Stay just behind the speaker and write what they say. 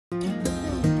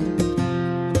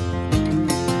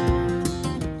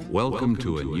Welcome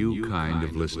to a new kind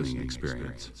of listening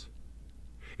experience.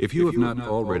 If you have not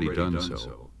already done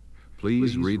so,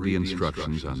 please read the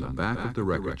instructions on the back of the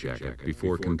record jacket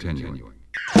before continuing.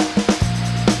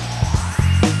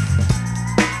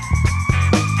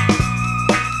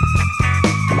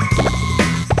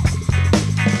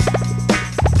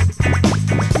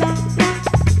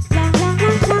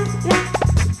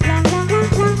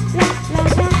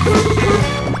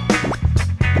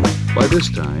 By this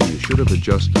time, you should have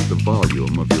adjusted the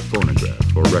volume of your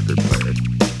phonograph or record player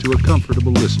to a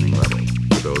comfortable listening level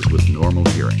for those with normal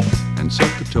hearing, and set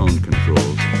the tone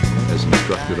controls as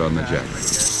instructed on the jacket.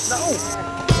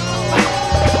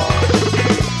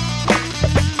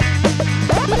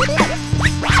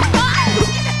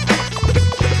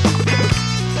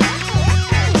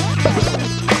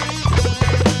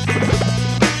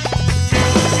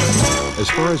 As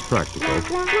far as practical,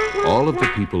 all of the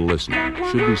people listening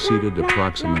should be seated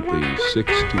approximately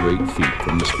 6 to 8 feet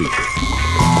from the speaker.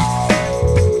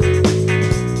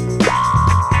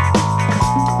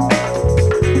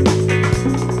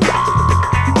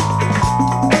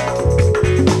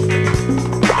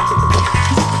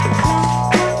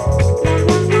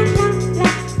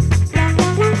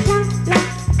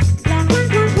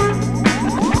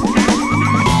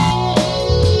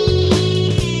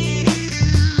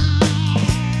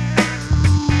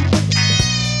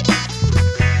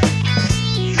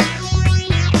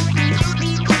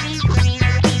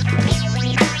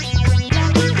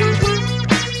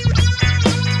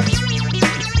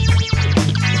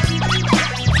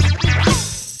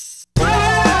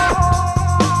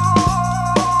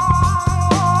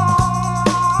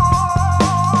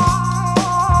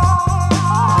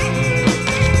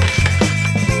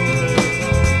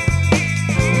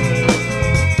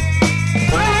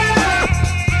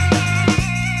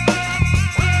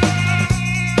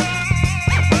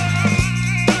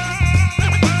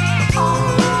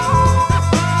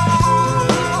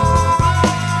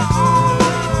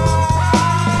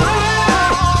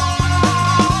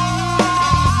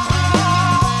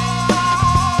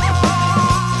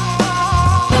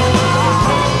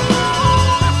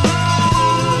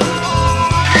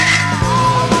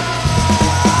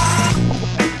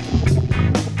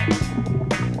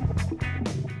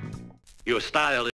 Your style